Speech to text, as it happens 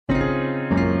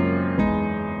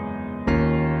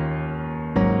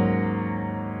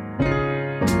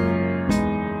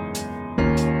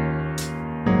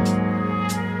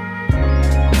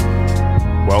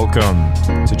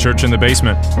Welcome to Church in the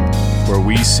Basement, where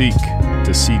we seek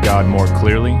to see God more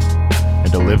clearly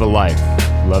and to live a life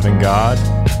loving God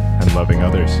and loving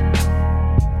others.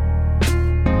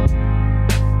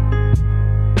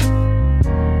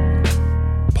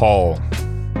 Paul,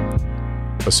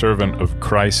 a servant of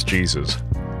Christ Jesus,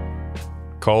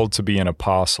 called to be an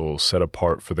apostle set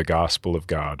apart for the gospel of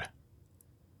God,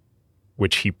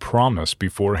 which he promised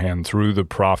beforehand through the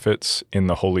prophets in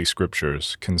the Holy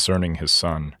Scriptures concerning his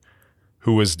Son,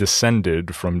 who was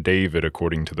descended from David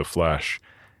according to the flesh,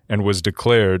 and was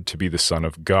declared to be the Son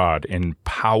of God in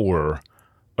power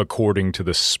according to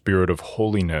the Spirit of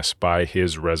holiness by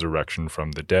his resurrection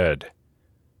from the dead,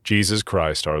 Jesus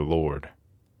Christ our Lord,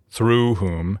 through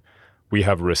whom we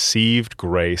have received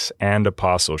grace and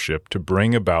apostleship to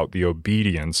bring about the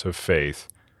obedience of faith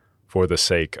for the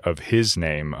sake of his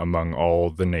name among all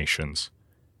the nations,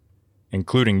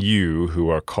 including you who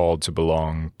are called to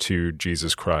belong to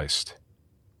Jesus Christ.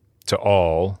 To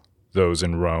all those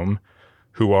in Rome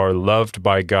who are loved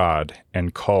by God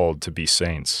and called to be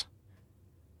saints,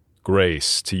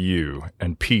 grace to you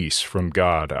and peace from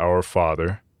God our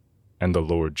Father and the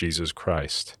Lord Jesus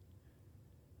Christ.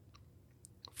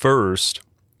 First,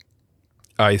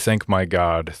 I thank my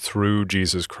God through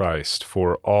Jesus Christ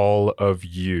for all of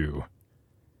you,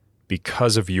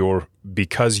 because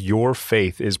your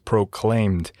faith is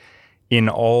proclaimed in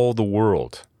all the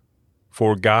world.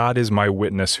 For God is my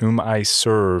witness, whom I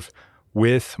serve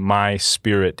with my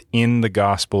spirit in the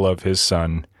gospel of his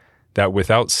Son, that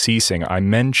without ceasing I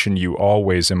mention you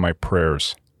always in my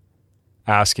prayers,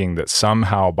 asking that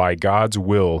somehow by God's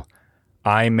will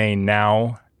I may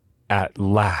now at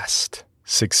last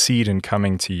succeed in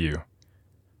coming to you.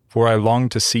 For I long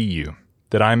to see you,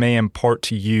 that I may impart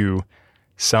to you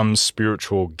some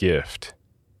spiritual gift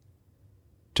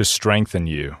to strengthen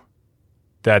you.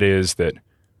 That is, that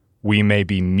we may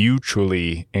be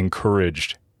mutually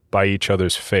encouraged by each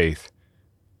other's faith,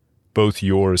 both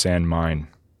yours and mine.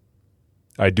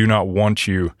 I do not want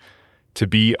you to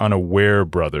be unaware,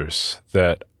 brothers,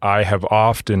 that I have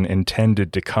often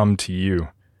intended to come to you,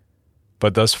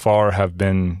 but thus far have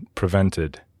been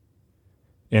prevented,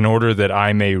 in order that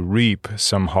I may reap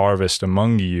some harvest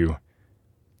among you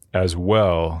as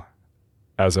well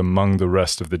as among the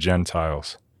rest of the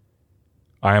Gentiles.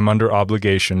 I am under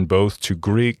obligation both to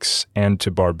Greeks and to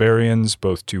barbarians,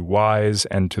 both to wise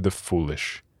and to the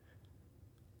foolish.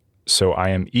 So I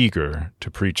am eager to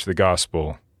preach the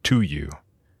gospel to you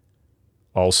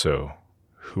also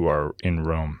who are in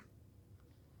Rome.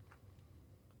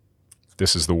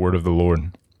 This is the word of the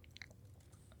Lord.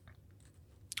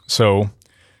 So,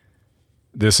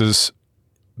 this is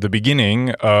the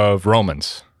beginning of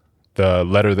Romans, the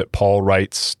letter that Paul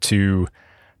writes to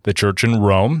the church in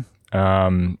Rome.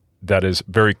 That is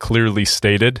very clearly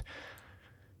stated.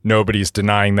 Nobody's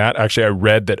denying that. Actually, I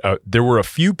read that there were a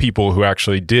few people who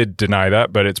actually did deny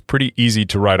that, but it's pretty easy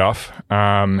to write off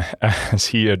as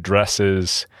he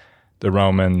addresses the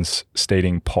Romans,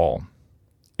 stating Paul.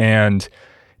 And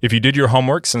if you did your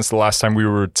homework since the last time we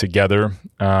were together,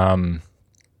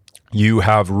 you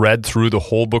have read through the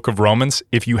whole book of Romans.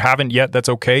 If you haven't yet, that's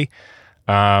okay.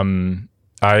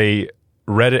 I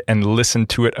read it and listened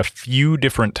to it a few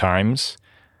different times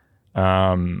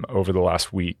over the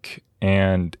last week.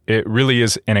 And it really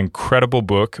is an incredible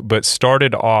book, but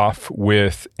started off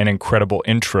with an incredible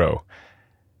intro.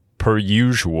 Per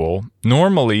usual,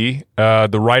 normally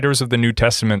the writers of the New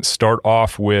Testament start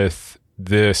off with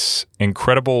this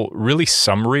incredible, really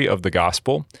summary of the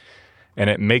gospel, and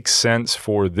it makes sense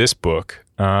for this book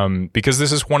because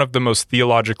this is one of the most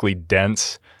theologically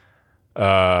dense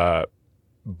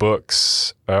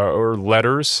books or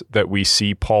letters that we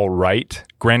see Paul write.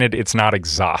 Granted, it's not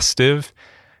exhaustive,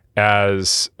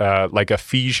 as like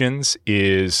Ephesians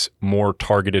is more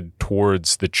targeted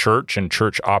towards the church and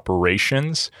church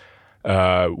operations.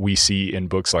 We see in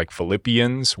books like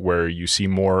Philippians, where you see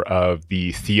more of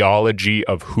the theology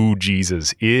of who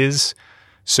Jesus is.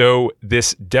 So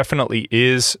this definitely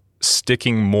is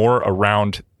sticking more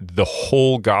around the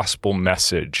whole gospel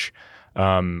message,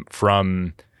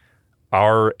 from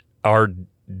our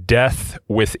death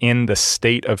within the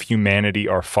state of humanity,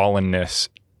 our fallenness,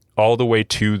 all the way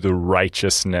to the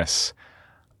righteousness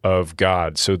of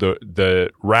God. So the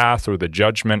wrath or the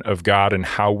judgment of God and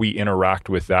how we interact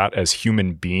with that as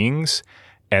human beings,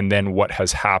 and then what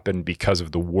has happened because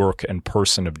of the work and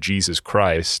person of Jesus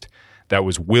Christ that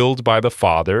was willed by the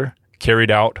Father,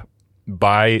 carried out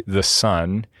by the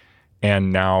Son,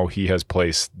 and now he has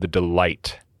placed the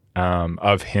delight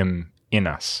of him in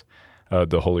us,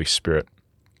 the Holy Spirit.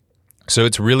 So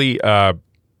it's really,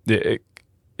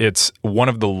 it's one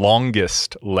of the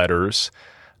longest letters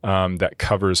that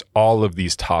covers all of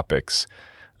these topics.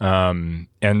 And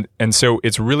so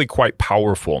it's really quite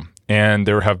powerful. And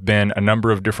there have been a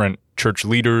number of different church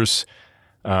leaders.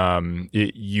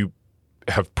 You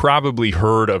have probably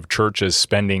heard of churches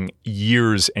spending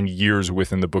years and years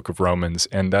within the book of Romans,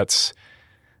 and that's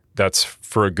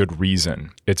for a good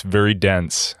reason. It's very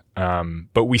dense.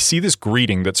 But we see this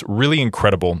greeting that's really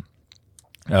incredible.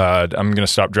 I'm going to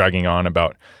stop dragging on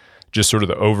about just sort of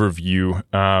the overview.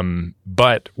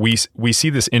 But we see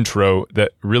this intro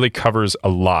that really covers a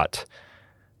lot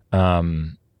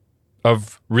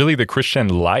of really the Christian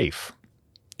life.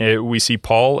 We see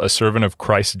Paul, a servant of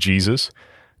Christ Jesus,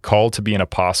 called to be an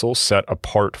apostle, set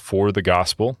apart for the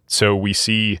gospel. So we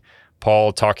see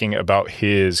Paul talking about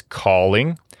his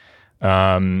calling,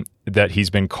 that he's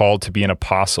been called to be an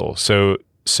apostle. So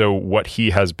what he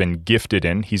has been gifted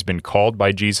in, he's been called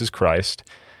by Jesus Christ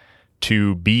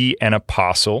to be an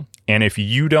apostle. And if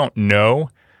you don't know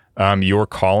your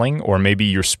calling, or maybe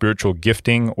your spiritual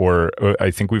gifting, or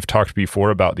I think we've talked before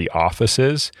about the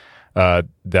offices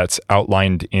that's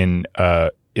outlined in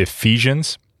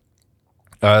Ephesians,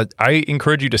 I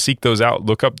encourage you to seek those out.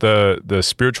 Look up the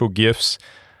spiritual gifts,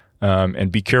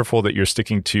 and be careful that you're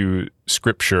sticking to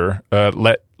Scripture.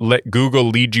 Let Google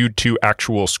lead you to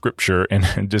actual Scripture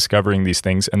and discovering these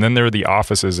things. And then there are the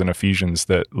offices in Ephesians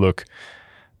that look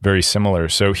very similar.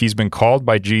 So he's been called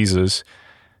by Jesus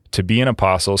to be an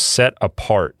apostle, set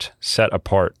apart.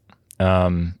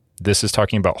 This is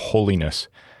talking about holiness,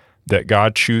 that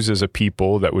God chooses a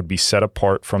people that would be set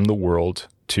apart from the world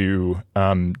to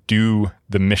do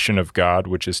the mission of God,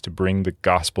 which is to bring the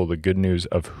gospel, the good news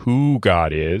of who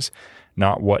God is,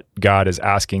 not what God is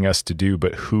asking us to do,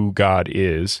 but who God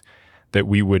is, that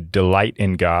we would delight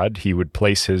in God. He would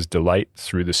place his delight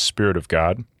through the Spirit of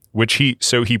God, which he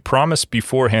promised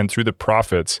beforehand through the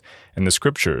prophets and the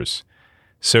scriptures.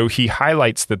 So he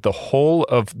highlights that the whole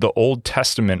of the Old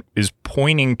Testament is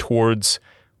pointing towards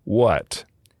what?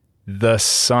 The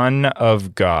Son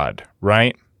of God,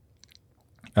 right?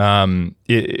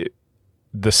 The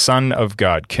Son of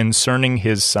God, concerning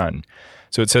his Son.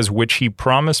 So it says, which he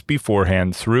promised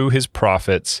beforehand through his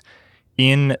prophets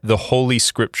in the Holy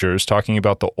Scriptures, talking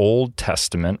about the Old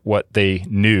Testament, what they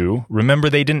knew. Remember,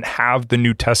 they didn't have the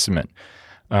New Testament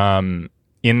in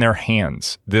their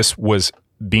hands. This was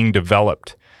being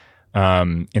developed,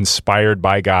 inspired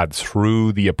by God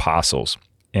through the apostles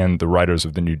and the writers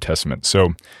of the New Testament.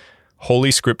 So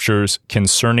Holy Scriptures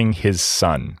concerning his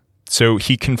Son. So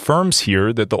he confirms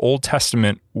here that the Old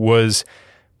Testament was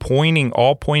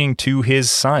pointing to his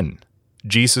Son,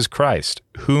 Jesus Christ,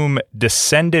 whom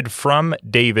descended from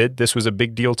David. This was a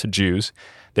big deal to Jews,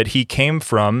 that he came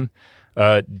from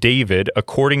David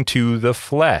according to the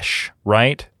flesh,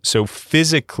 right? So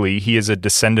physically, he is a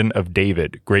descendant of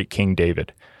David, great King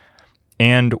David,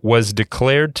 and was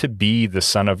declared to be the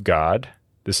Son of God.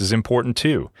 This is important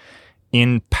too.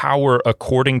 In power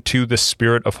according to the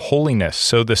Spirit of holiness.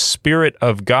 So the Spirit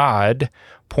of God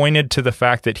pointed to the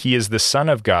fact that he is the Son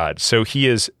of God. So he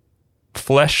is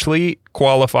fleshly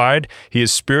qualified. He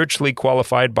is spiritually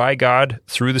qualified by God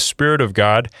through the Spirit of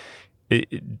God.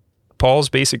 Paul's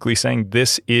basically saying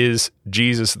this is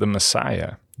Jesus the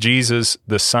Messiah. Jesus,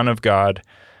 the Son of God,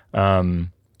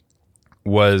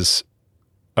 was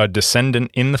a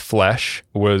descendant in the flesh,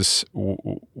 was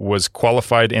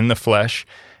qualified in the flesh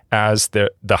as the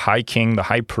high king, the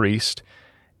high priest,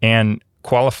 and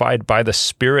qualified by the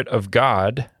Spirit of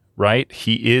God, right?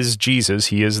 He is Jesus.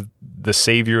 He is the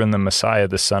Savior and the Messiah,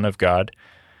 the Son of God,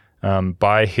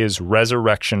 by his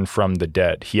resurrection from the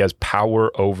dead. He has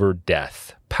power over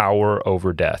death.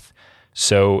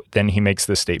 So then he makes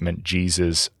the statement,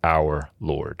 Jesus our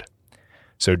Lord.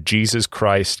 So Jesus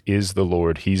Christ is the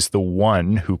Lord. He's the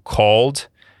one who called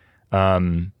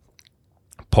Paul,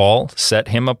 set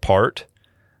him apart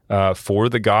for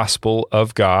the gospel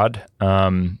of God.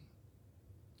 And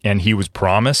he was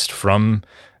promised from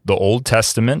the Old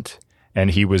Testament, and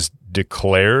he was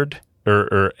declared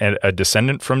or a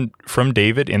descendant from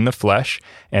David in the flesh,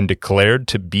 and declared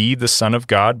to be the Son of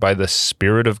God by the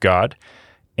Spirit of God,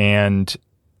 and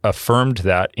affirmed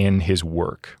that in his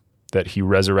work, that he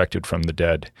resurrected from the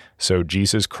dead. So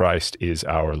Jesus Christ is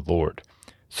our Lord,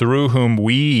 through whom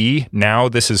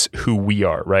this is who we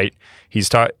are, right? He's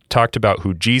talked about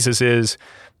who Jesus is,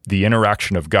 the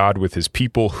interaction of God with his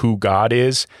people, who God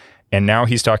is, and now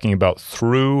he's talking about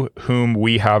through whom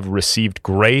we have received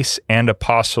grace and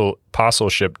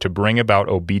apostleship to bring about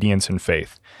obedience and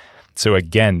faith. So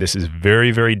again, this is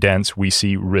very, very dense. We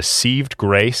see received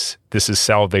grace, this is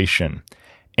salvation,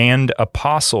 and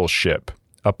apostleship.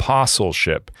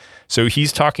 So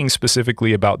he's talking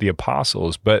specifically about the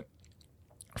apostles, but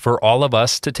for all of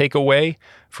us to take away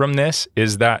from this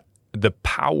is that the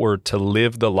power to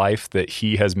live the life that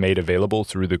he has made available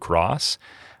through the cross,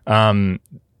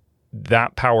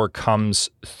 that power comes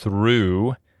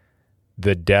through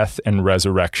the death and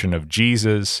resurrection of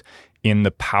Jesus in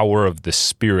the power of the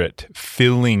Spirit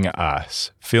filling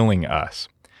us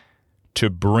to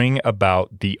bring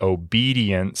about the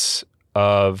obedience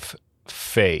of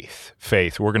faith.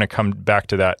 We're going to come back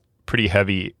to that pretty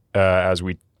heavy as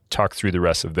we talk through the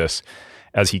rest of this,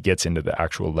 as he gets into the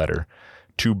actual letter.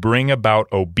 To bring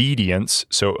about obedience.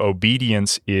 So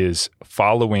obedience is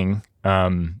following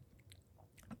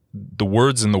the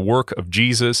words and the work of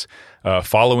Jesus,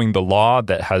 following the law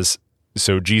that has.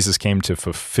 So Jesus came to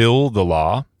fulfill the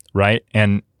law, right?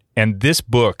 And this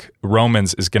book,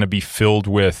 Romans, is going to be filled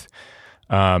with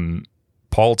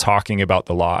Paul talking about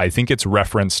the law. I think it's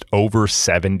referenced over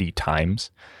 70 times.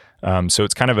 So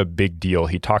it's kind of a big deal.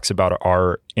 He talks about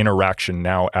our interaction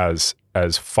now as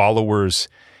followers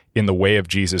in the way of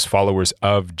Jesus, followers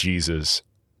of Jesus.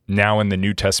 Now in the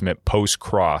New Testament,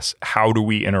 post-cross, how do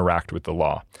we interact with the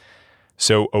law?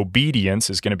 So obedience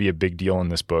is going to be a big deal in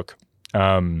this book.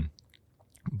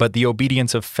 But the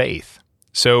obedience of faith.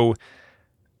 So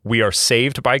we are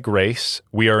saved by grace.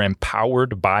 We are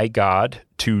empowered by God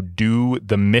to do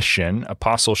the mission,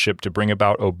 apostleship, to bring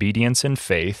about obedience and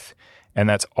faith. And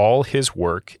that's all his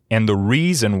work. And the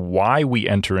reason why we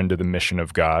enter into the mission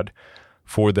of God,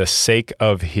 for the sake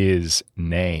of his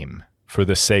name,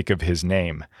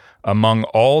 among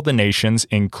all the nations,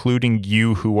 including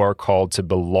you who are called to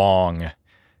belong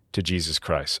to Jesus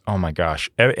Christ. Oh my gosh.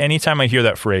 Anytime I hear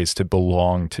that phrase, to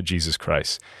belong to Jesus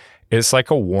Christ, it's like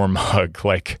a warm hug.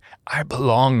 Like, I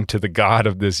belong to the God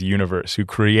of this universe who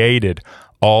created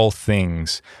all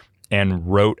things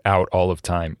and wrote out all of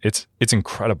time. It's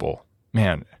incredible.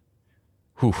 Man,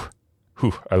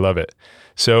 I love it.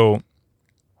 So,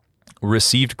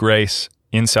 received grace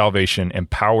in salvation,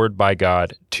 empowered by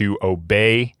God to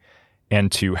obey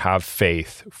and to have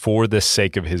faith for the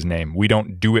sake of his name. We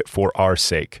don't do it for our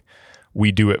sake.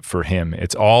 We do it for him.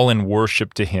 It's all in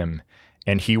worship to him.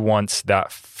 And he wants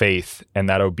that faith and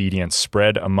that obedience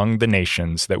spread among the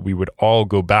nations, that we would all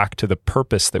go back to the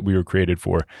purpose that we were created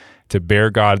for, to bear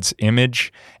God's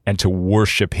image and to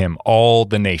worship him, all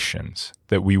the nations,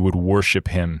 that we would worship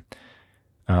him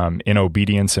in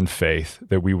obedience and faith,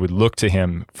 that we would look to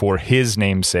him for his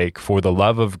name's sake, for the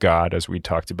love of God, as we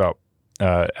talked about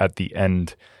at the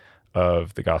end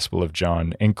of the Gospel of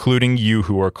John, including you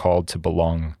who are called to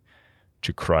belong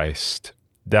to Christ.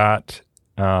 That,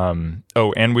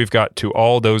 and we've got to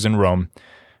all those in Rome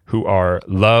who are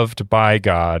loved by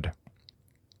God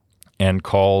and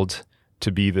called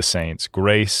to be the saints.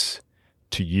 Grace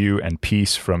to you and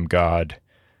peace from God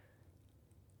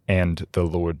and the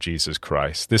Lord Jesus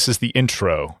Christ. This is the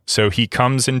intro. So he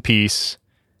comes in peace,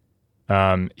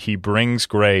 he brings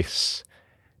grace,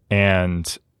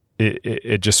 and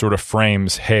it just sort of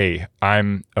frames, hey,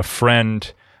 I'm a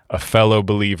friend, a fellow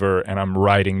believer, and I'm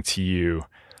writing to you.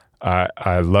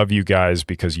 I love you guys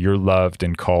because you're loved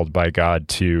and called by God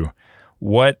too.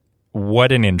 What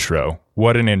an intro.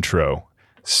 What an intro.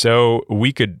 So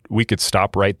we could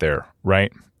stop right there,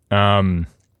 right?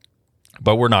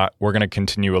 But we're not. We're going to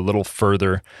continue a little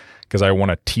further because I want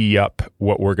to tee up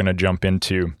what we're going to jump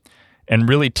into and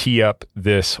really tee up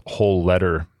this whole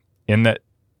letter, in that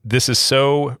this is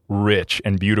so rich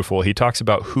and beautiful. He talks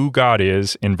about who God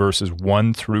is in verses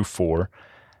 1 through 4.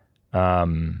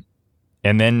 And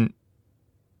then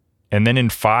in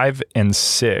 5 and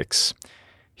 6,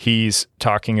 he's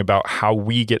talking about how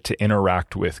we get to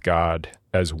interact with God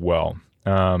as well.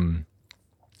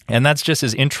 And that's just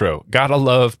his intro. Gotta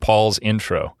love Paul's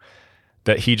intro,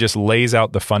 that he just lays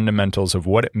out the fundamentals of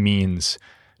what it means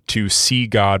to see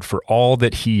God for all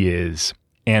that he is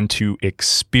and to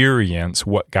experience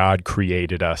what God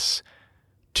created us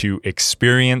to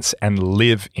experience and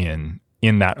live in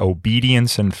that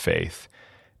obedience and faith,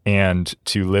 and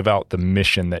to live out the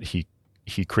mission that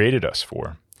he created us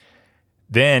for.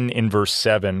 Then in verse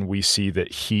 7, we see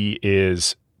that he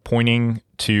is pointing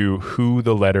to who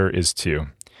the letter is to.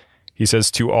 He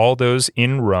says, to all those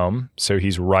in Rome, so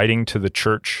he's writing to the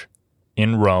church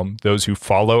in Rome, those who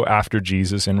follow after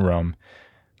Jesus in Rome,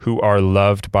 who are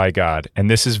loved by God. And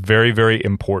this is very, very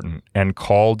important, and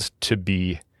called to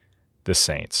be the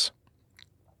saints.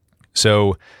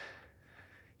 So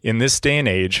in this day and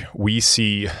age, we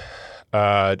see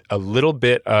a little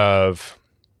bit of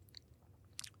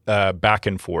back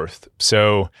and forth.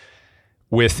 So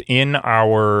within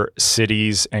our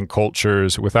cities and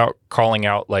cultures, without calling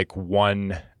out like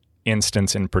one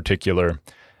instance in particular,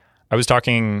 I was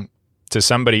talking to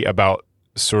somebody about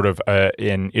sort of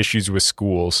in issues with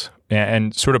schools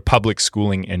and sort of public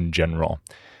schooling in general.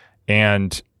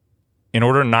 And in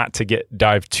order not to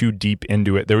dive too deep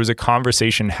into it, there was a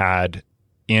conversation had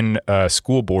in a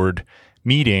school board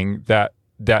meeting that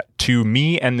to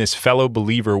me and this fellow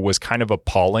believer was kind of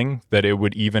appalling that it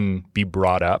would even be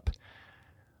brought up.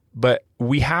 But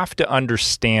we have to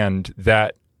understand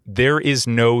that there is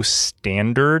no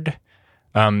standard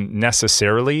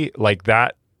necessarily like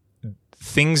that.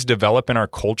 Things develop in our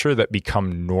culture that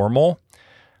become normal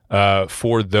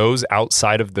for those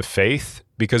outside of the faith,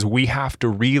 because we have to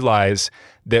realize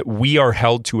that we are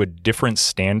held to a different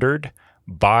standard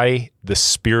by the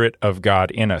Spirit of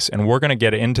God in us. And we're going to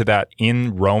get into that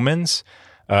in Romans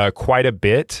quite a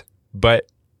bit, but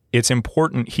it's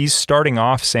important. He's starting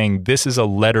off saying this is a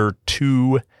letter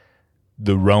to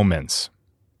the Romans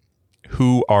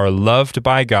who are loved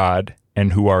by God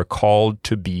and who are called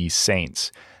to be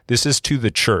saints. This is to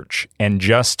the church and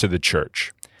just to the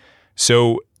church.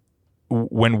 So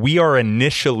when we are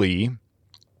initially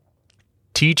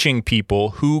teaching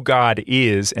people who God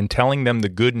is and telling them the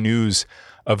good news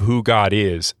of who God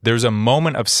is, there's a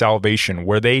moment of salvation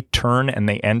where they turn and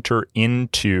they enter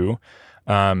into,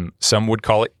 some would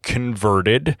call it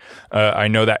converted. I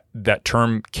know that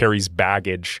term carries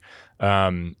baggage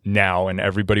now, and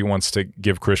everybody wants to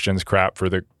give Christians crap for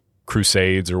the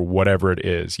Crusades or whatever it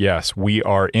is. Yes, we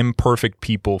are imperfect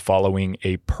people following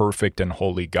a perfect and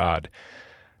holy God.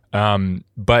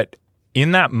 But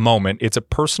in that moment, it's a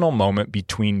personal moment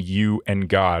between you and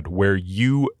God where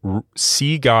you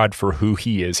see God for who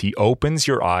he is. He opens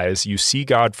your eyes. You see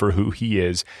God for who he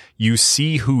is. You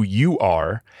see who you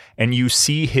are, and you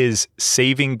see his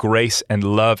saving grace and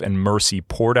love and mercy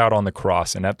poured out on the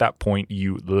cross. And at that point,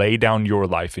 you lay down your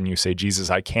life and you say, Jesus,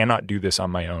 I cannot do this on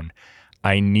my own.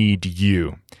 I need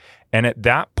you. And at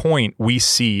that point, we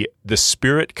see the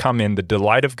Spirit come in, the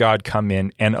delight of God come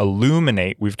in and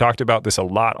illuminate. We've talked about this a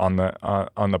lot on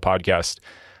the podcast.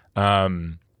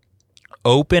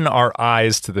 Open our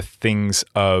eyes to the things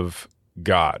of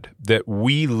God, that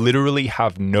we literally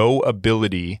have no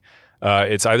ability.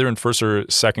 It's either in 1 or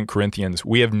 2 Corinthians.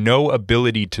 We have no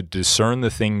ability to discern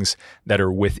the things that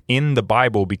are within the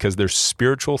Bible because they're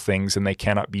spiritual things and they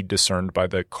cannot be discerned by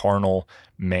the carnal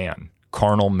man.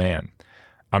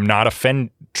 I'm not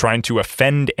trying to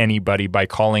offend anybody by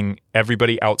calling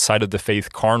everybody outside of the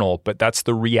faith carnal, but that's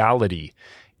the reality,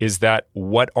 is that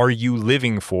what are you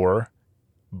living for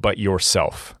but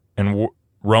yourself? And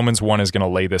Romans 1 is going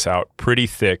to lay this out pretty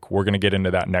thick. We're going to get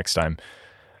into that next time.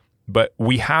 But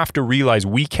we have to realize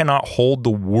we cannot hold the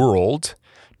world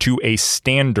to a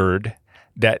standard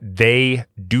that they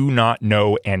do not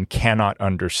know and cannot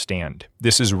understand.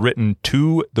 This is written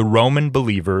to the Roman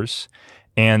believers,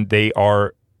 and they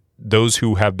are those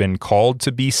who have been called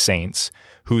to be saints,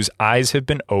 whose eyes have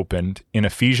been opened. In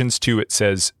Ephesians 2, it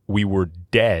says, we were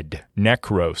dead,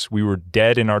 nekros. We were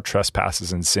dead in our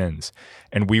trespasses and sins,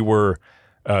 and we were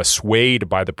swayed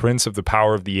by the prince of the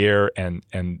power of the air and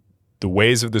the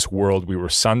ways of this world. We were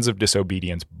sons of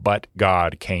disobedience, but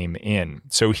God came in.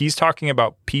 So he's talking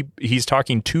about he's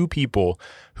talking to people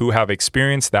who have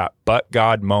experienced that but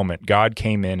God moment. God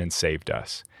came in and saved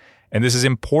us. And this is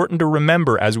important to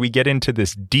remember as we get into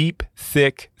this deep,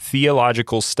 thick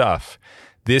theological stuff.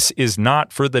 This is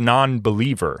not for the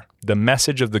non-believer. The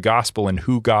message of the gospel and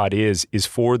who God is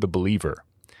for the believer.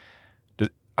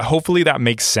 Hopefully that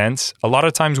makes sense. A lot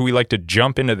of times we like to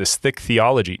jump into this thick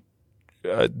theology.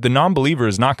 The non-believer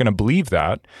is not going to believe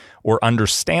that or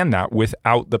understand that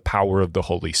without the power of the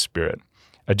Holy Spirit.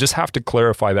 I just have to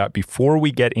clarify that before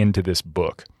we get into this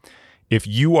book. If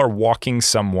you are walking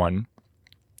someone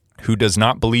who does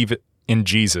not believe in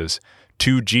Jesus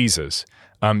to Jesus,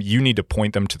 you need to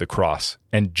point them to the cross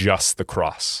and just the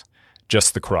cross.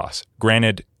 Just the cross.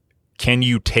 Granted, can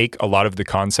you take a lot of the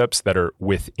concepts that are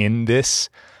within this,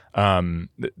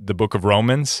 the book of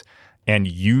Romans, and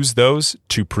use those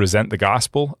to present the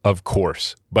gospel? Of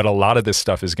course. But a lot of this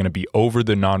stuff is going to be over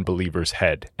the non-believer's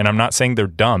head. And I'm not saying they're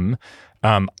dumb.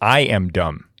 I am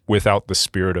dumb without the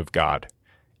Spirit of God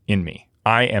in me.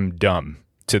 I am dumb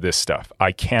to this stuff.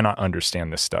 I cannot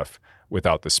understand this stuff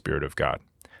without the Spirit of God.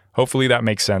 Hopefully that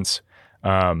makes sense.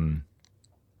 And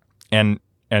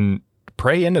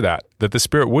pray into that the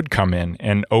Spirit would come in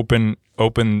and open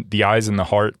the eyes and the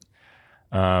heart,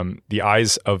 the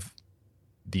eyes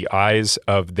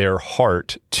of their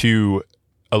heart to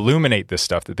illuminate this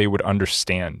stuff, that they would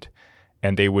understand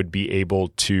and they would be able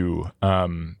to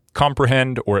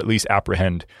comprehend or at least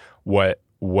apprehend what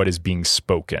is being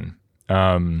spoken.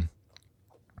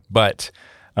 But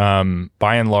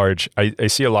by and large, I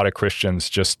see a lot of Christians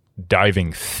just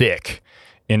diving thick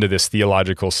into this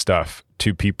theological stuff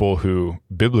to people who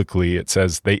biblically it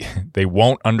says they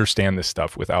won't understand this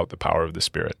stuff without the power of the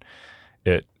Spirit.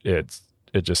 It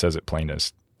just says it plain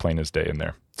as day in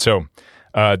there. So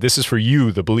this is for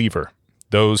you, the believer,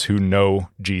 those who know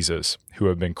Jesus, who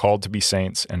have been called to be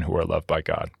saints and who are loved by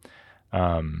God.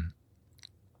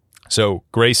 So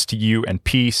grace to you and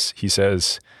peace. He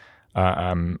says,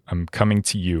 I'm coming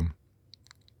to you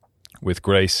with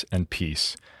grace and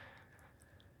peace.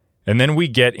 And then we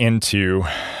get into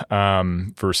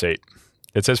verse 8.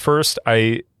 It says, first,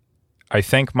 I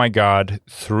thank my God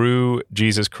through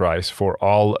Jesus Christ for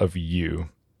all of you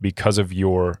because of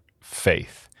your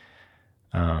faith.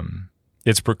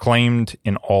 It's proclaimed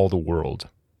in all the world.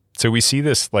 So we see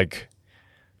this like,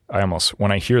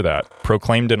 when I hear that,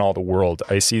 proclaimed in all the world,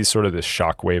 I see sort of this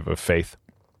shockwave of faith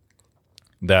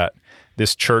that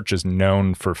this church is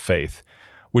known for faith,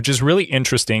 which is really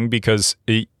interesting because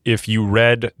if you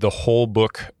read the whole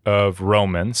book of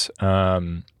Romans,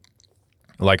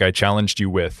 like I challenged you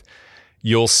with,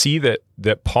 you'll see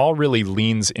that Paul really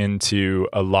leans into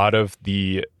a lot of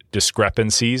the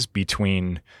discrepancies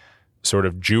between sort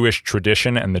of Jewish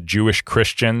tradition and the Jewish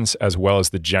Christians as well as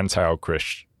the Gentile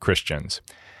Christians.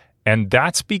 And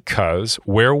that's because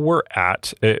where we're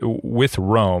at with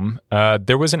Rome,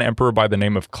 there was an emperor by the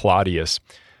name of Claudius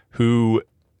who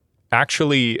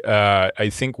actually, I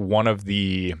think one of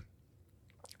the,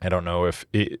 I don't know if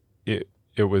it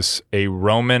was a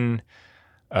Roman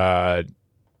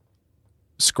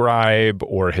scribe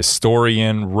or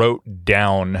historian wrote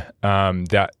down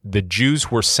that the Jews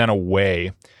were sent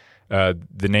away.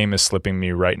 The name is slipping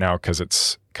me right now because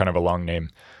it's kind of a long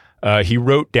name. He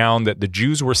wrote down that the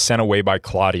Jews were sent away by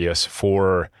Claudius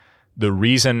for the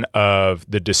reason of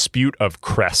the dispute of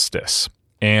Chrestus.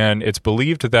 And it's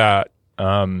believed that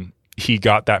he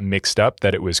got that mixed up,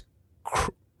 that it was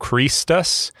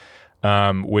Christus,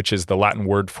 which is the Latin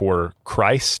word for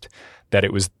Christ, that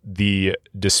it was the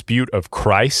dispute of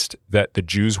Christ that the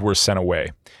Jews were sent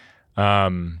away.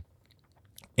 And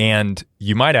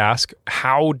you might ask,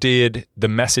 how did the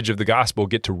message of the gospel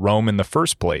get to Rome in the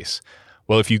first place?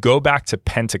 Well, if you go back to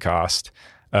Pentecost,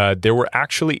 there were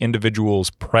actually individuals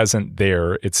present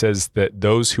there. It says that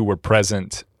those who were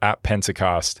present at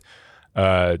Pentecost,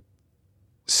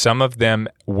 some of them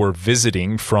were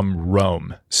visiting from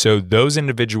Rome. So those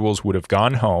individuals would have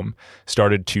gone home,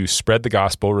 started to spread the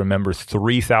gospel. Remember,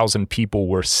 3,000 people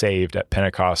were saved at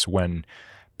Pentecost when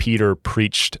Peter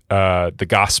preached the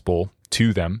gospel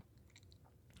to them.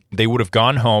 They would have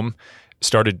gone home,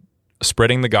 started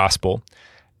spreading the gospel.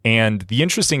 And the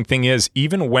interesting thing is,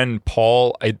 even when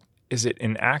Paul, is it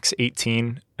in Acts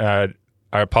 18? I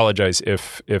apologize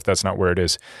if that's not where it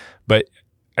is, but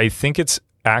I think it's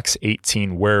Acts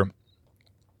 18 where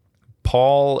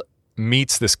Paul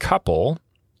meets this couple.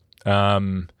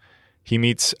 He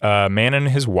meets a man and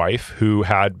his wife who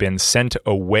had been sent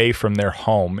away from their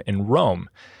home in Rome.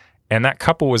 And that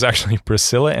couple was actually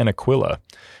Priscilla and Aquila,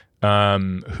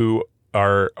 who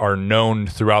are known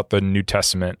throughout the New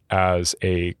Testament as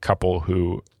a couple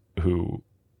who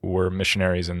were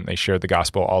missionaries, and they shared the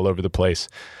gospel all over the place.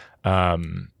 I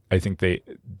think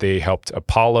they helped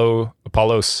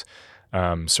Apollos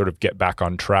sort of get back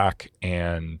on track,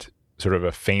 and sort of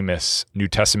a famous New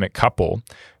Testament couple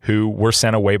who were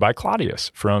sent away by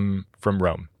Claudius from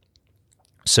Rome.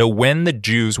 So when the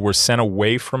Jews were sent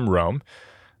away from Rome,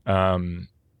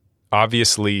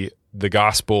 obviously the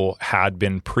gospel had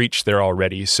been preached there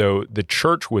already. So the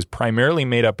church was primarily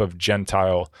made up of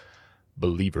Gentile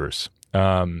believers.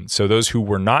 So those who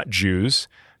were not Jews,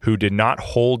 who did not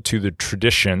hold to the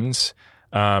traditions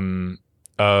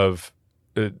of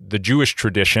the Jewish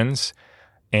traditions,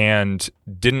 and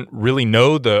didn't really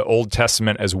know the Old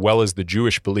Testament as well as the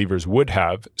Jewish believers would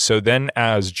have. So then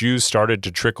as Jews started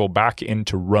to trickle back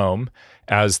into Rome,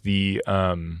 as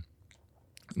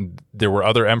there were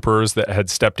other emperors that had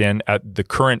stepped in. At the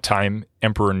current time,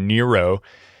 Emperor Nero,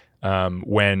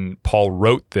 when Paul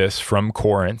wrote this from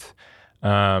Corinth,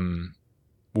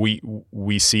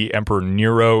 we see Emperor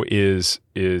Nero is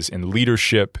in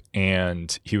leadership,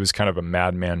 and he was kind of a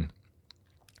madman.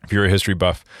 If you're a history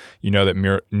buff, you know that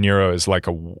Nero is like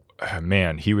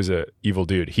he was a evil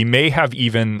dude. He may have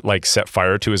even like set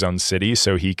fire to his own city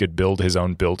so he could build his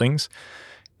own buildings.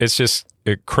 It's just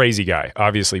a crazy guy,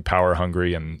 obviously power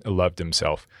hungry and loved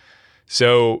himself.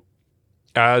 So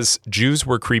as Jews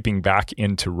were creeping back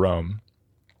into Rome,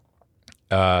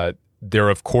 there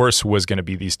of course was going to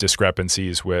be these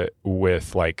discrepancies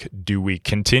with like, do we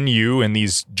continue in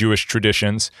these Jewish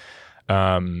traditions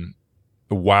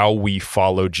while we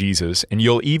follow Jesus? And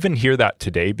you'll even hear that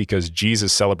today because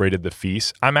Jesus celebrated the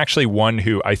feast. I'm actually one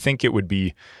who I think it would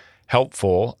be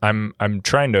helpful. I'm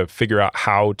trying to figure out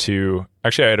how to.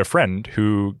 Actually, I had a friend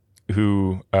who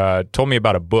told me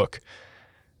about a book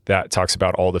that talks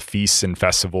about all the feasts and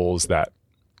festivals that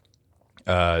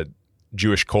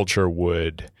Jewish culture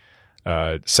would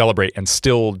celebrate and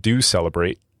still do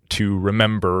celebrate to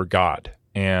remember God.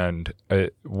 And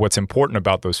what's important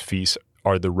about those feasts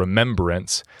are the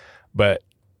remembrance, but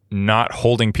not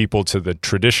holding people to the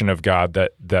tradition of God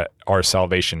that our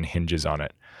salvation hinges on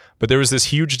it. But there was this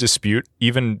huge dispute,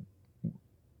 even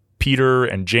Peter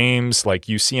and James, like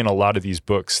you see in a lot of these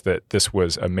books, that this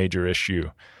was a major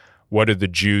issue. What did the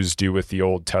Jews do with the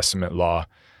Old Testament law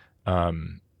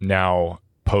now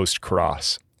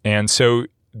post-cross? And so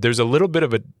there's a little bit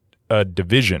of a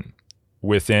division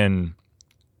within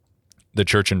the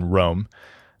church in Rome.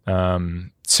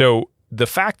 So the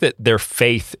fact that their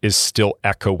faith is still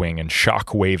echoing and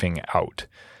shock-waving out,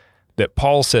 that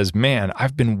Paul says, man,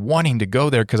 I've been wanting to go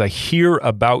there because I hear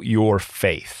about your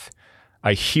faith.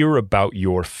 I hear about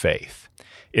your faith.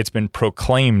 It's been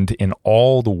proclaimed in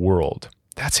all the world.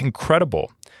 That's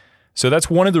incredible. So that's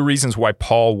one of the reasons why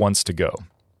Paul wants to go.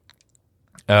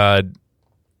 I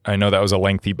know that was a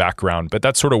lengthy background, but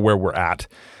that's sort of where we're at.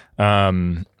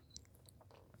 And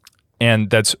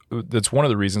that's one of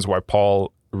the reasons why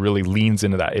Paul really leans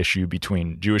into that issue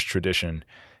between Jewish tradition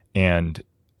and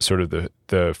sort of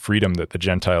the freedom that the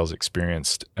Gentiles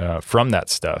experienced from that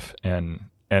stuff. And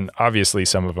obviously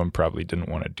some of them probably didn't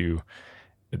want to do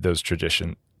those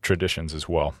traditions as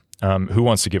well. Who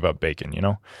wants to give up bacon, you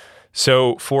know?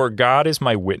 So, for God is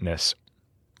my witness,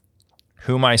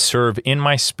 whom I serve in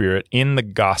my spirit in the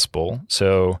gospel.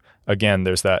 So again,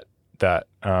 there's that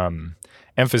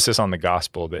emphasis on the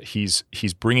gospel, that he's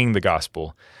bringing the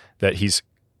gospel, that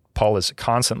Paul is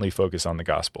constantly focused on the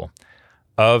gospel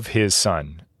of his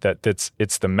son,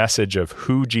 it's the message of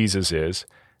who Jesus is,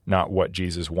 not what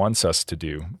Jesus wants us to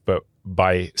do, but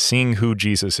by seeing who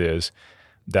Jesus is,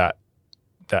 that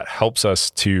helps us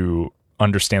to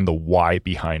understand the why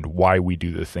behind why we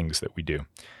do the things that we do.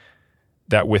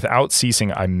 That without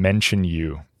ceasing, I mention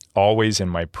you always in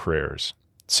my prayers.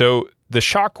 So the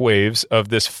shockwaves of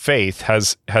this faith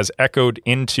has echoed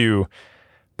into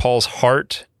Paul's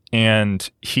heart, and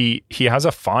he has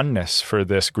a fondness for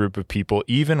this group of people,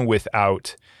 even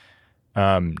without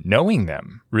knowing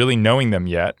them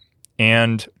yet.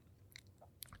 And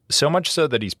so much so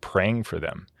that he's praying for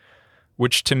them,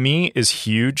 which to me is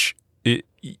huge.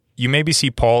 You maybe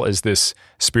see Paul as this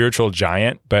spiritual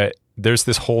giant, but there's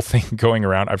this whole thing going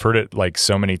around. I've heard it like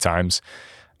so many times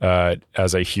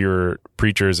as I hear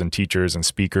preachers and teachers and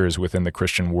speakers within the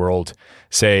Christian world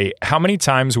say, how many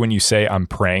times when you say, I'm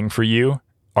praying for you,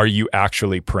 are you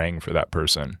actually praying for that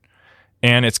person?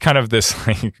 And it's kind of this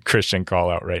like Christian call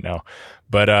out right now.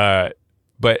 But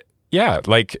yeah,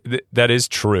 like that is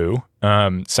true.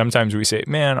 Sometimes we say,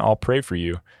 man, I'll pray for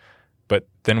you, but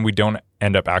then we don't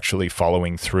end up actually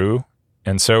following through.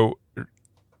 And so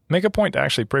make a point to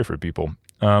actually pray for people.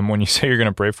 When you say you're going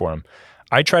to pray for them,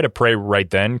 I try to pray right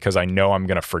then because I know I'm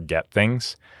going to forget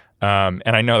things. And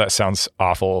I know that sounds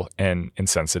awful and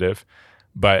insensitive,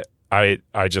 but I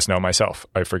just know myself.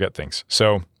 I forget things.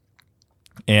 So,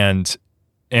 and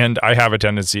I have a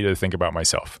tendency to think about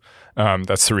myself.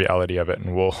 That's the reality of it.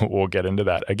 And we'll get into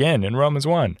that again in Romans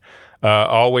 1.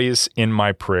 Always in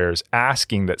my prayers,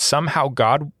 asking that somehow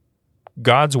by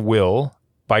God's will,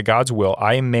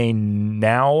 I may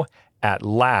now at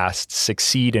last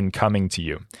succeed in coming to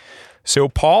you. So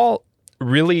Paul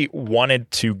really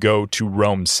wanted to go to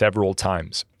Rome several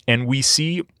times. And we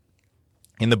see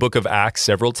in the book of Acts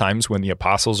several times when the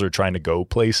apostles are trying to go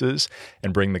places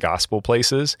and bring the gospel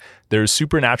places, there's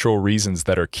supernatural reasons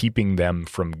that are keeping them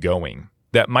from going.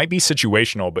 That might be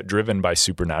situational, but driven by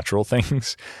supernatural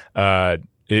things.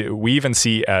 We even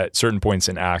see at certain points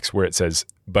in Acts where it says,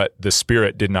 but the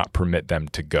Spirit did not permit them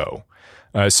to go.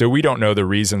 So we don't know the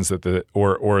reasons that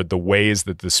or the ways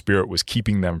that the Spirit was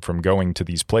keeping them from going to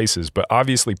these places. But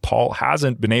obviously Paul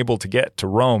hasn't been able to get to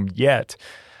Rome yet,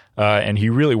 and he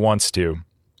really wants to.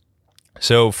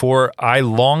 So for I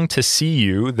long to see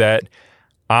you that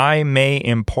I may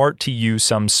impart to you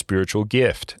some spiritual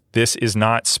gift. This is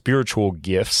not spiritual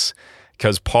gifts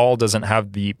because Paul doesn't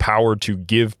have the power to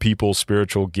give people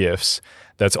spiritual gifts.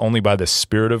 That's only by the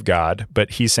Spirit of God,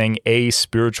 but he's saying a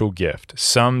spiritual gift,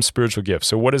 some spiritual gift.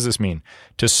 So what does this mean?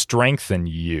 To strengthen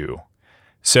you.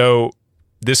 So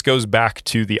this goes back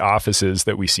to the offices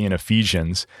that we see in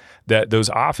Ephesians, that those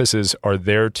offices are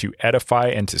there to edify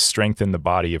and to strengthen the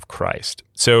body of Christ.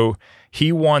 So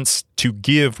he wants to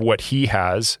give what he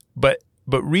has, but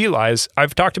realize,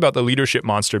 I've talked about the leadership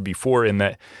monster before in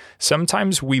that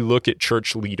sometimes we look at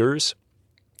church leaders,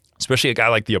 especially a guy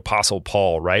like the Apostle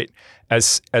Paul, right?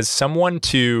 As someone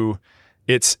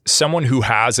it's someone who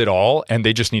has it all and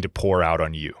they just need to pour out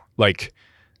on you. Like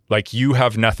you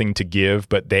have nothing to give,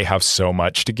 but they have so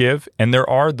much to give. And there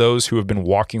are those who have been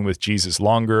walking with Jesus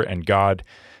longer, and God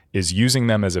is using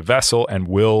them as a vessel and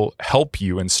will help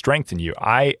you and strengthen you.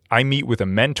 I meet with a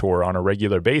mentor on a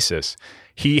regular basis.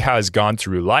 He has gone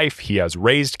through life. He has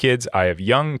raised kids. I have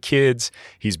young kids.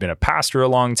 He's been a pastor a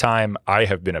long time. I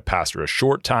have been a pastor a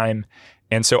short time.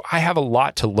 And so I have a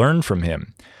lot to learn from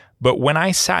him. But when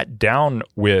I sat down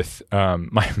with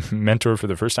my mentor for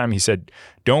the first time, he said,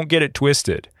 "Don't get it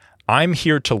twisted. I'm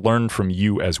here to learn from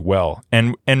you as well."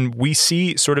 And we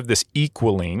see sort of this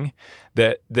equaling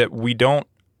that we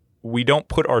don't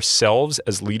put ourselves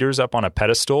as leaders up on a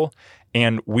pedestal,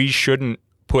 and we shouldn't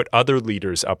put other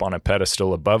leaders up on a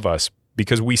pedestal above us,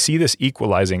 because we see this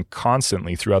equalizing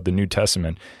constantly throughout the New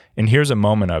Testament. And here's a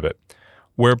moment of it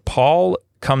where Paul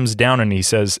comes down and he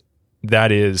says,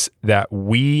 that is, that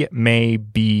we may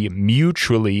be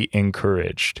mutually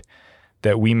encouraged.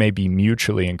 That we may be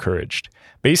mutually encouraged.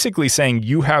 Basically saying,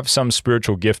 you have some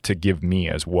spiritual gift to give me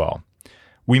as well.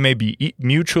 We may be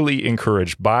mutually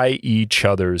encouraged by each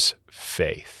other's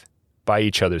faith. By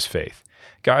each other's faith.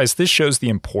 Guys, this shows the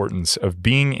importance of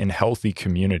being in healthy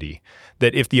community.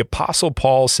 That if the Apostle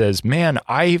Paul says, man,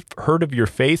 I've heard of your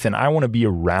faith and I want to be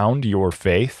around your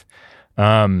faith,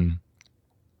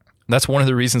 that's one of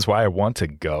the reasons why I want to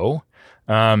go.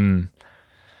 Man,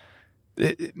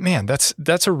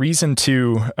 that's a reason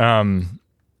to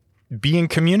be in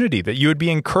community, that you would be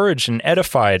encouraged and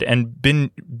edified and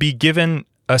be given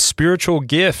a spiritual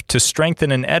gift to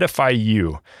strengthen and edify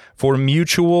you for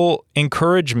mutual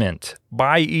encouragement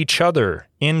by each other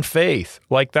in faith.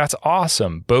 Like, that's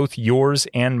awesome, both yours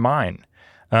and mine.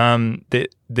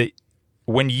 That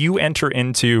when you enter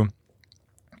into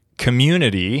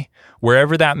community,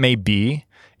 wherever that may be,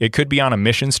 it could be on a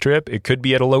missions trip, it could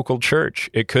be at a local church,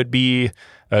 it could be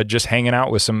just hanging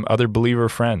out with some other believer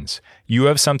friends. You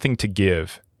have something to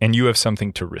give, and you have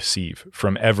something to receive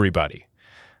from everybody.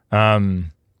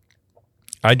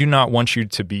 I do not want you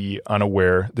to be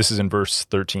unaware. This is in verse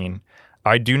 13.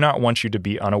 I do not want you to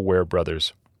be unaware,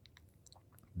 brothers,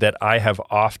 that I have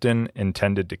often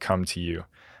intended to come to you,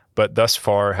 but thus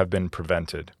far have been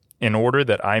prevented, in order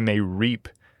that I may reap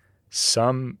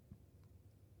some...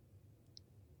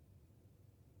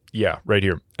 right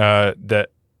here. That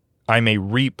I may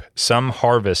reap some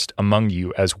harvest among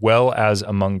you as well as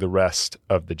among the rest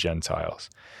of the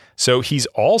Gentiles. So he's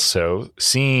also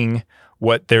seeing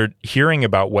what they're hearing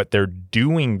about, what they're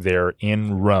doing there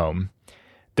in Rome,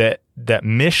 that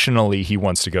missionally he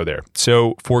wants to go there.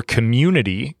 So for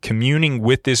communing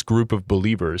with this group of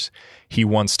believers, he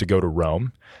wants to go to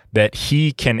Rome, that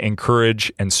he can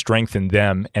encourage and strengthen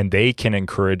them, and they can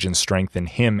encourage and strengthen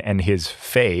him and his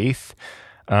faith.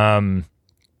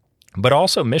 But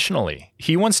also missionally,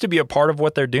 he wants to be a part of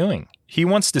what they're doing. He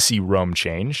wants to see Rome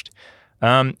changed.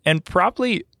 And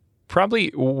probably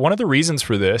one of the reasons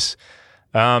for this,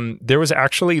 there was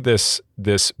actually this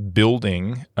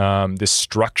building, this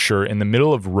structure in the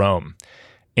middle of Rome,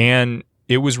 and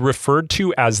it was referred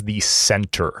to as the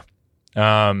center.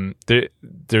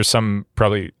 There's some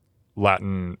probably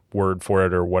Latin word for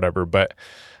it or whatever, but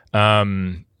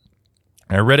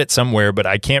I read it somewhere, but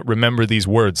I can't remember these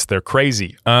words. They're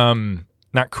crazy.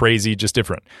 Not crazy, just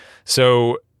different.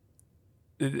 So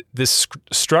this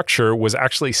structure was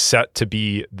actually set to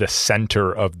be the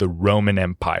center of the Roman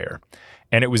Empire.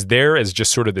 And it was there as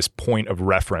just sort of this point of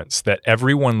reference that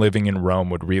everyone living in Rome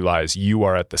would realize you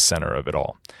are at the center of it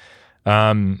all.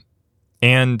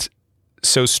 And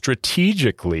so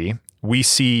strategically, we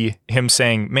see him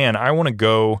saying, man, I want to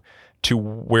go to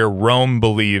where Rome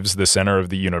believes the center of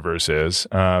the universe is,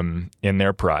 in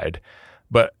their pride.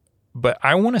 But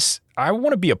I want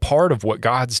to be a part of what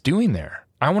God's doing there.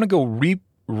 I want to go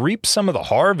reap some of the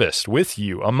harvest with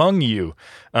you, among you,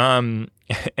 and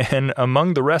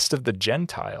among the rest of the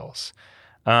Gentiles.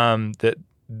 That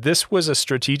this was a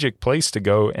strategic place to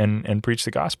go and preach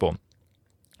the gospel.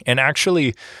 And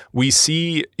actually, we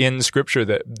see in Scripture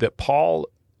that Paul,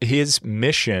 his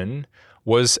mission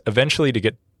was eventually to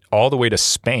get all the way to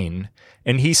Spain,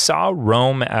 and he saw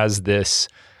Rome as this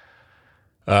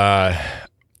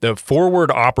the forward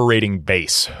operating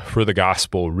base for the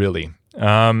gospel, really.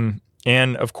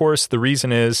 And of course, the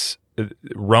reason is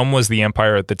Rome was the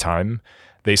empire at the time.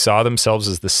 They saw themselves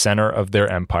as the center of their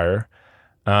empire,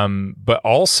 but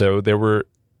also there were,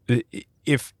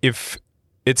 if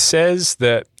it says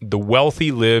that the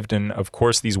wealthy lived in, of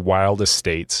course, these wild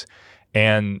estates,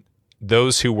 and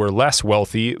those who were less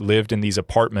wealthy lived in these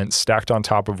apartments stacked on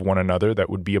top of one another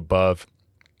that would be above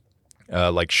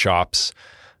like shops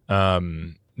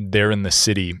there in the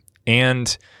city.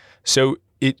 And so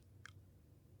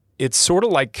it's sort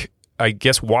of like, I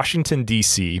guess, Washington,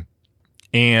 D.C.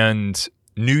 and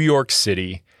New York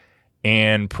City,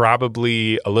 and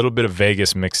probably a little bit of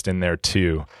Vegas mixed in there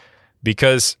too,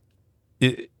 because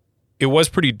it was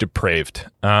pretty depraved.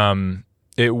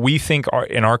 We think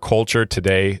in our culture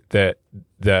today that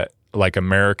like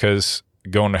America's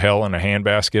going to hell in a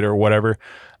handbasket or whatever.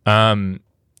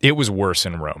 It was worse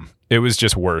in Rome. It was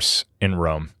just worse in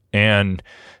Rome. And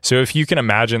so if you can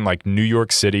imagine like New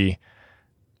York City,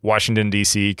 Washington,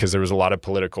 D.C., because there was a lot of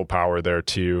political power there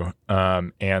too,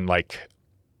 and like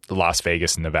Las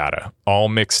Vegas, Nevada, all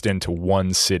mixed into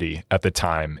one city at the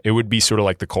time, it would be sort of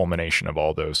like the culmination of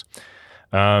all those.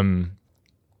 And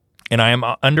I am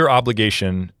under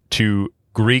obligation to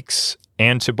Greeks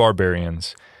and to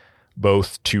barbarians,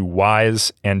 both to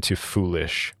wise and to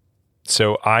foolish.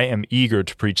 So I am eager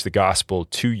to preach the gospel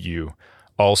to you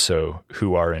also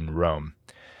who are in Rome.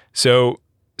 So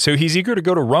he's eager to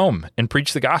go to Rome and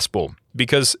preach the gospel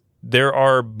because there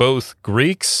are both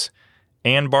Greeks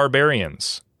and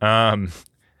barbarians,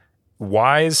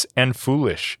 wise and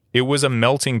foolish. It was a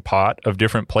melting pot of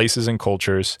different places and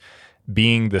cultures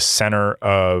being the center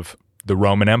of the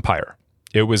Roman Empire.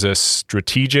 It was a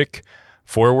strategic,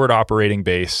 forward operating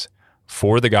base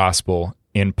for the gospel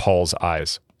in Paul's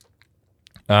eyes.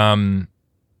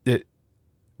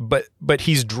 But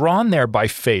he's drawn there by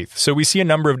faith. So we see a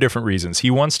number of different reasons. He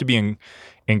wants to be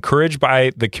encouraged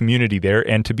by the community there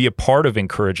and to be a part of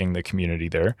encouraging the community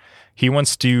there. He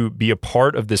wants to be a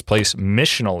part of this place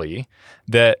missionally,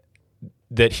 that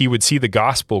he would see the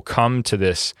gospel come to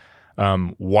this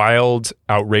wild,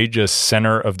 outrageous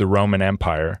center of the Roman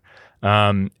Empire,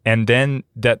 and then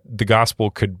that the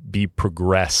gospel could be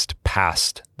progressed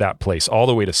past that place all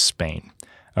the way to Spain.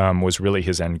 Was really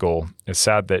his end goal. It's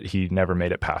sad that he never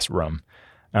made it past Rome.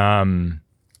 But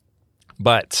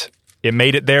it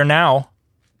made it there now.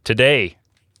 Today,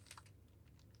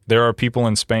 there are people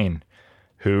in Spain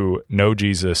who know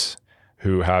Jesus,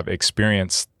 who have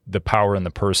experienced the power and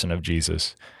the person of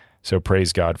Jesus. So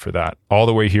praise God for that. All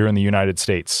the way here in the United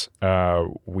States,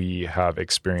 we have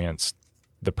experienced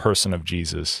the person of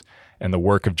Jesus and the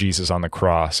work of Jesus on the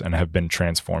cross and have been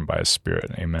transformed by his Spirit.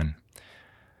 Amen.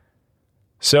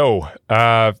 So,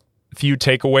 a few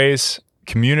takeaways.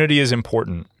 Community is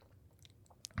important.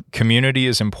 Community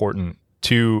is important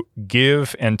to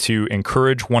give and to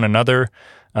encourage one another.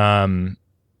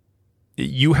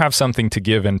 You have something to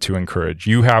give and to encourage.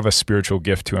 You have a spiritual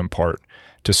gift to impart,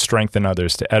 to strengthen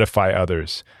others, to edify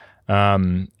others.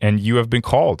 And you have been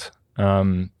called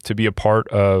to be a part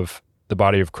of the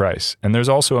body of Christ. And there's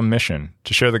also a mission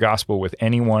to share the gospel with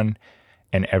anyone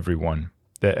and everyone,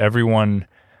 that everyone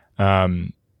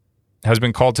has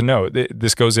been called to know.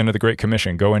 This goes into the Great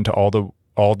Commission. Go into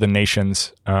all the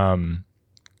nations,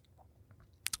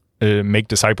 make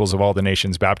disciples of all the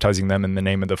nations, baptizing them in the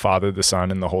name of the Father, the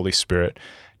Son, and the Holy Spirit,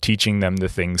 teaching them the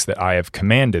things that I have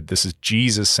commanded. This is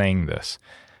Jesus saying this,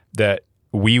 that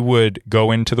we would go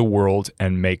into the world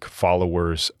and make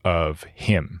followers of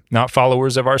him, not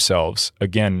followers of ourselves.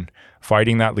 Again,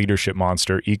 fighting that leadership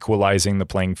monster, equalizing the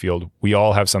playing field. We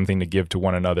all have something to give to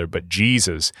one another, but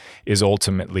Jesus is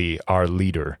ultimately our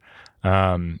leader,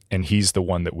 and he's the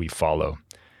one that we follow.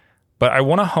 But I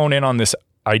want to hone in on this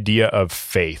idea of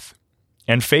faith.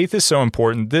 And faith is so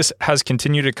important. This has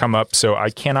continued to come up, so I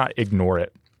cannot ignore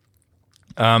it.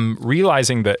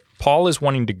 Realizing that Paul is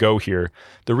wanting to go here,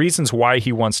 the reasons why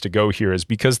he wants to go here is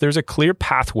because there's a clear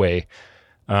pathway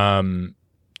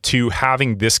to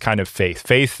having this kind of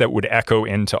faith that would echo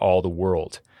into all the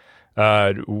world.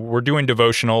 We're doing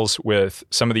devotionals with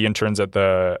some of the interns at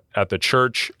the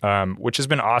church, which has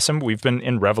been awesome. We've been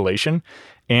in Revelation,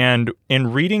 and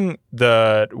in reading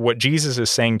what Jesus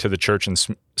is saying to the church in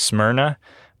Smyrna,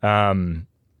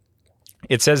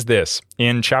 it says this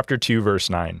in chapter 2, verse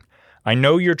 9. I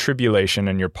know your tribulation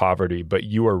and your poverty, but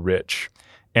you are rich,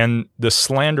 and the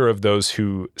slander of those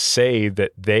who say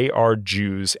that they are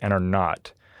Jews and are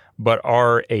not, but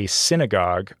are a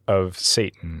synagogue of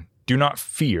Satan. Do not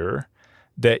fear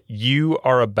that you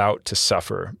are about to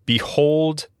suffer.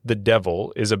 Behold, the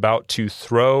devil is about to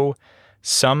throw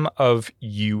some of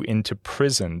you into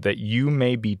prison, that you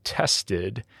may be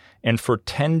tested, and for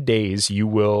 10 days you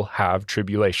will have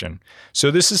tribulation.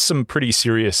 So this is some pretty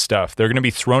serious stuff. They're going to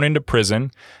be thrown into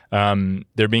prison.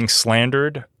 They're being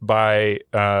slandered by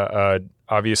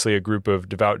obviously a group of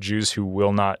devout Jews who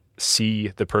will not see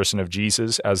the person of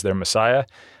Jesus as their Messiah.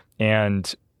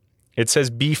 And it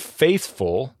says, be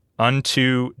faithful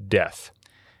unto death,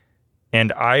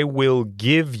 and I will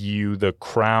give you the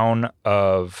crown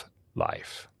of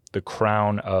life. the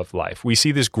crown of life. We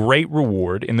see this great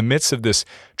reward in the midst of this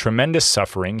tremendous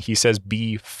suffering. He says,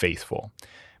 be faithful.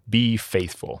 Be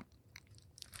faithful.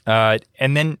 And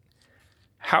then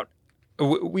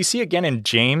we see again in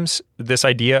James this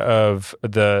idea of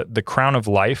the crown of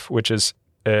life, which is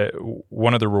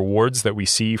one of the rewards that we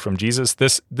see from Jesus.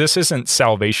 This isn't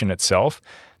salvation itself.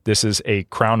 This is a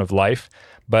crown of life.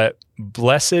 But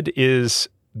blessed is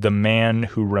the man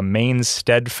who remains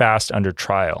steadfast under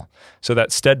trial. So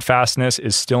that steadfastness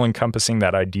is still encompassing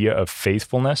that idea of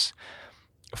faithfulness.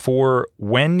 For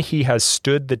when he has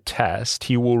stood the test,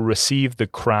 he will receive the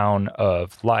crown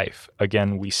of life.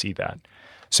 Again, we see that.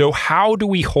 So how do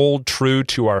we hold true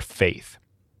to our faith?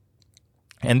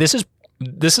 And this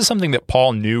is something that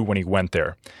Paul knew when he went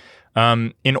there.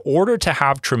 In order to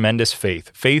have tremendous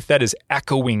faith that is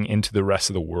echoing into the rest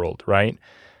of the world, right?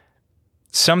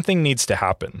 Something needs to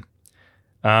happen.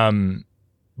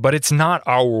 But it's not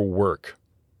our work.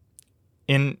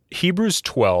 In Hebrews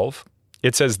 12,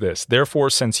 it says this, therefore,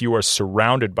 since you are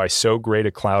surrounded by so great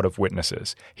a cloud of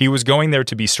witnesses, he was going there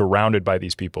to be surrounded by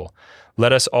these people.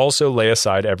 Let us also lay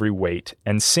aside every weight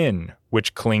and sin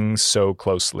which clings so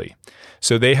closely.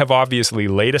 So they have obviously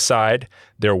laid aside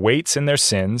their weights and their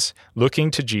sins, looking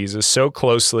to Jesus so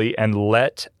closely, and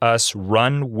let us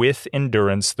run with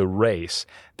endurance the race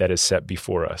that is set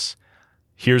before us.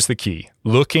 Here's the key.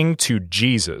 Looking to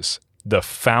Jesus, the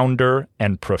founder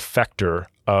and perfecter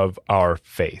of our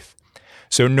faith.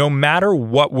 So no matter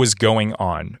what was going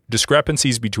on,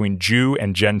 discrepancies between Jew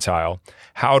and Gentile,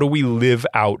 how do we live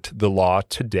out the law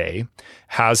today?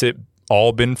 Has it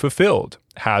all been fulfilled?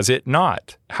 Has it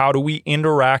not? How do we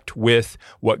interact with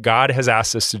what God has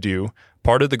asked us to do?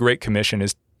 Part of the Great Commission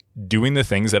is doing the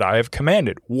things that I have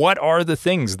commanded. What are the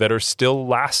things that are still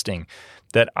lasting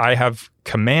that I have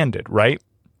commanded, right?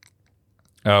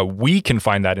 We can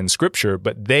find that in Scripture,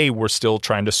 but they were still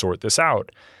trying to sort this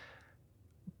out.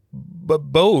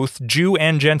 But both Jew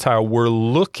and Gentile were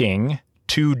looking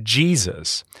to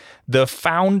Jesus, the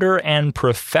founder and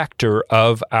perfecter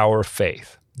of our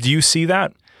faith. Do you see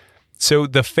that? So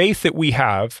the faith that we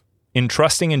have in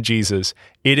trusting in Jesus,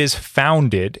 it is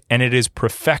founded and it is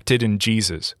perfected in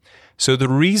Jesus. So the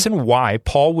reason why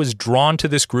Paul was drawn to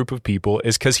this group of people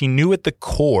is because he knew at the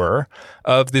core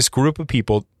of this group of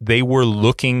people, they were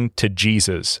looking to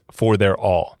Jesus for their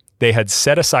all. They had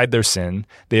set aside their sin.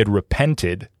 They had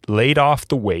repented, laid off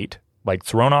the weight, like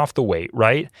thrown off the weight,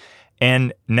 right?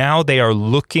 And now they are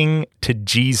looking to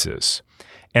Jesus.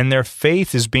 And their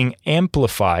faith is being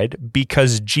amplified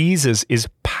because Jesus is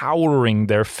powering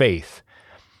their faith.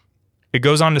 It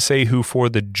goes on to say, who for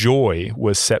the joy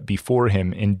was set before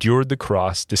him endured the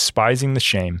cross, despising the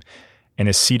shame, and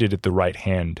is seated at the right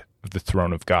hand of the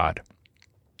throne of God.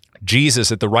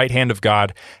 Jesus at the right hand of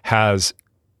God has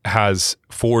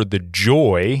for the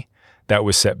joy that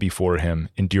was set before him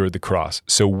endured the cross.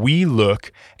 So we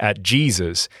look at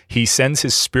Jesus. He sends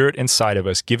his Spirit inside of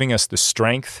us, giving us the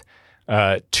strength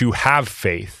to have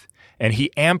faith, and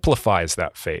he amplifies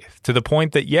that faith to the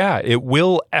point that, it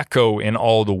will echo in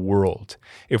all the world.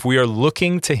 If we are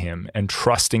looking to him and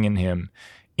trusting in him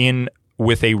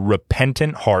with a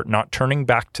repentant heart, not turning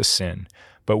back to sin,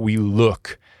 but we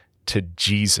look to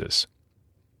Jesus.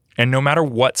 And no matter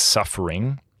what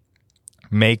suffering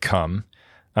may come,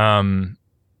 that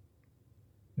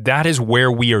is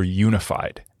where we are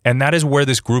unified. And that is where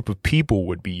this group of people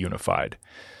would be unified.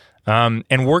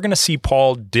 And we're going to see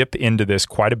Paul dip into this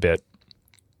quite a bit,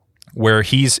 where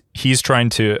he's trying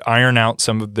to iron out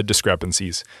some of the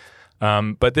discrepancies.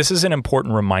 But this is an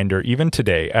important reminder, even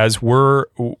today, as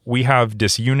we have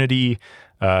disunity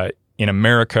in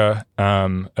America,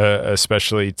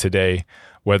 especially today,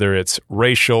 whether it's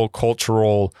racial,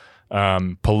 cultural,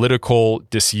 political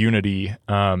disunity,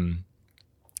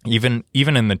 even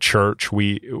in the church,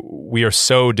 we are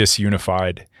so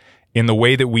disunified in the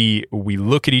way that we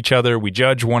look at each other, we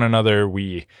judge one another,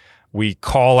 we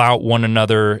call out one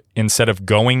another instead of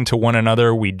going to one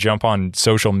another. We jump on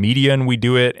social media and we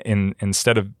do it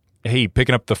instead of, hey,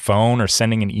 picking up the phone or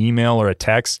sending an email or a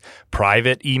text,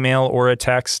 private email or a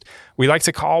text. We like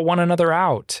to call one another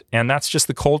out, and that's just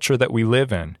the culture that we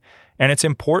live in. And it's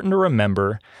important to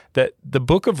remember that the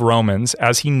book of Romans,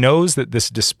 as he knows that this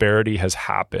disparity has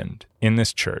happened in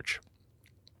this church,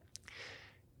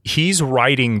 he's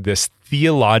writing this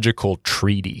theological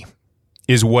treaty,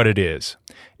 is what it is.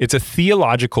 It's a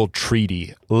theological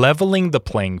treaty leveling the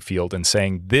playing field and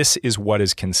saying, this is what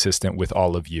is consistent with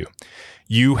all of you.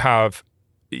 You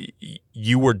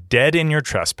were dead in your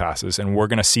trespasses, and we're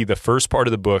going to see the first part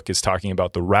of the book is talking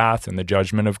about the wrath and the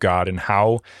judgment of God and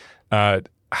how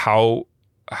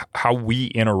we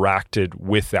interacted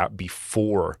with that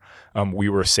before we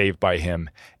were saved by him.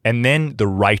 And then the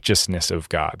righteousness of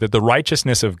God, that the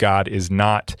righteousness of God is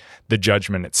not the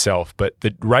judgment itself, but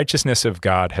the righteousness of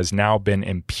God has now been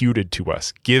imputed to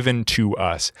us, given to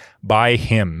us by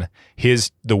him,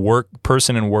 the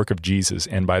person and work of Jesus,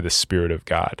 and by the Spirit of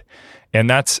God. And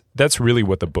that's really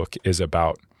what the book is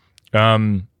about.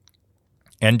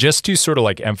 And just to sort of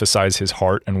like emphasize his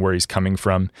heart and where he's coming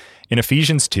from, in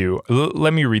Ephesians 2,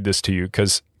 let me read this to you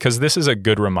because this is a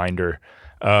good reminder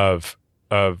of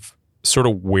sort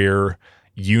of where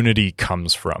unity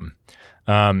comes from,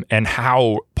 and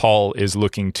how Paul is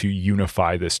looking to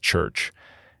unify this church.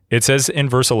 It says in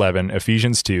verse 11,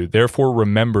 Ephesians 2, "Therefore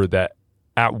remember that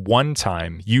at one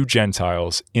time you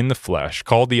Gentiles in the flesh,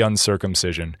 called the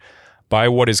uncircumcision, by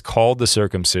what is called the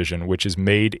circumcision, which is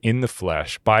made in the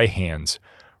flesh by hands,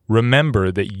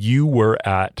 remember that you were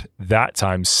at that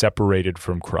time separated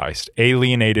from Christ,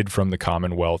 alienated from the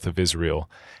commonwealth of Israel,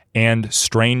 and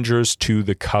strangers to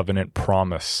the covenant's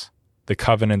promise,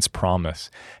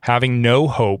 having no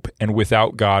hope and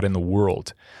without God in the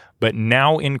world. But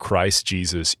now in Christ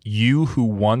Jesus, you who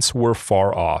once were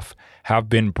far off have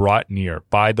been brought near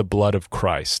by the blood of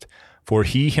Christ, for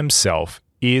he himself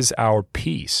is our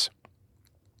peace,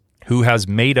 who has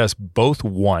made us both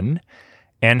one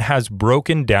and has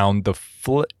broken down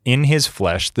in his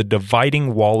flesh the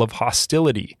dividing wall of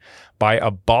hostility by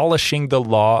abolishing the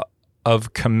law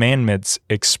of commandments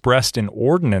expressed in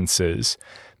ordinances,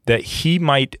 that he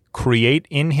might create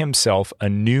in himself a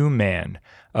new man,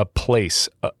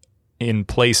 in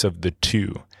place of the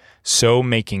two, so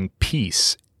making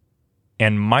peace,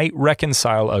 and might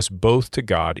reconcile us both to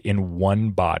God in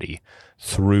one body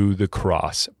through the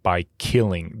cross,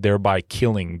 thereby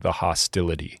killing the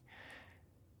hostility.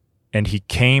 And he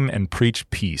came and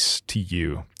preached peace to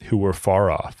you who were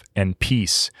far off, and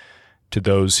peace to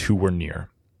those who were near.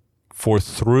 For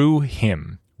through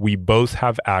him we both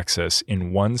have access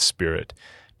in one Spirit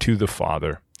to the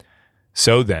Father.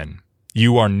 So then,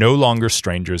 you are no longer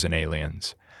strangers and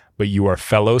aliens, but you are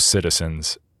fellow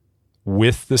citizens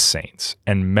with the saints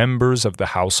and members of the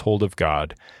household of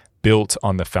God, built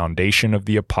on the foundation of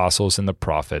the apostles and the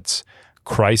prophets,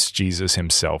 Christ Jesus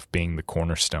himself being the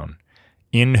cornerstone,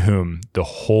 in whom the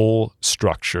whole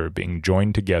structure being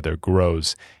joined together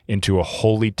grows into a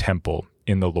holy temple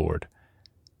in the Lord.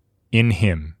 In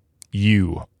him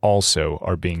you also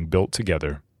are being built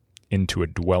together into a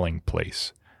dwelling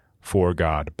place for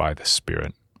God by the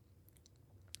Spirit."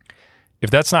 If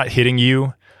that's not hitting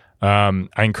you, I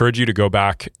encourage you to go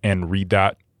back and read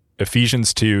that.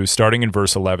 Ephesians 2, starting in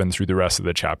verse 11 through the rest of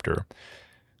the chapter.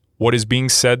 What is being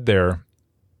said there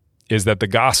is that the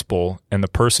gospel and the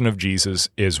person of Jesus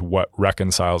is what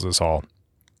reconciles us all,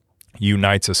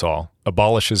 unites us all,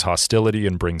 abolishes hostility,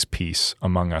 and brings peace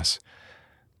among us.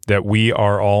 That we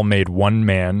are all made one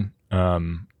man,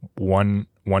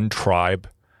 one tribe,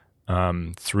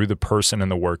 through the person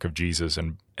and the work of Jesus,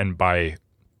 and by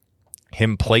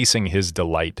him placing his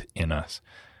delight in us.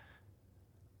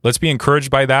 Let's be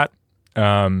encouraged by that.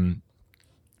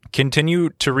 Continue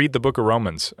to read the book of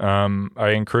Romans. I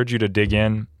encourage you to dig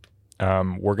in.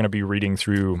 We're going to be reading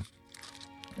through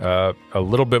a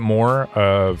little bit more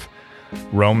of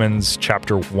Romans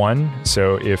chapter 1.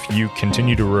 So if you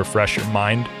continue to refresh your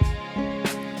mind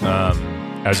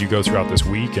as you go throughout this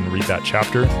week and read that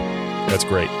chapter, that's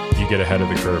great. You get ahead of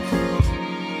the curve.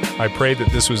 I pray that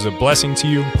this was a blessing to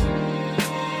you.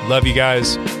 Love you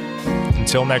guys.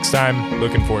 Until next time,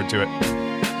 looking forward to it.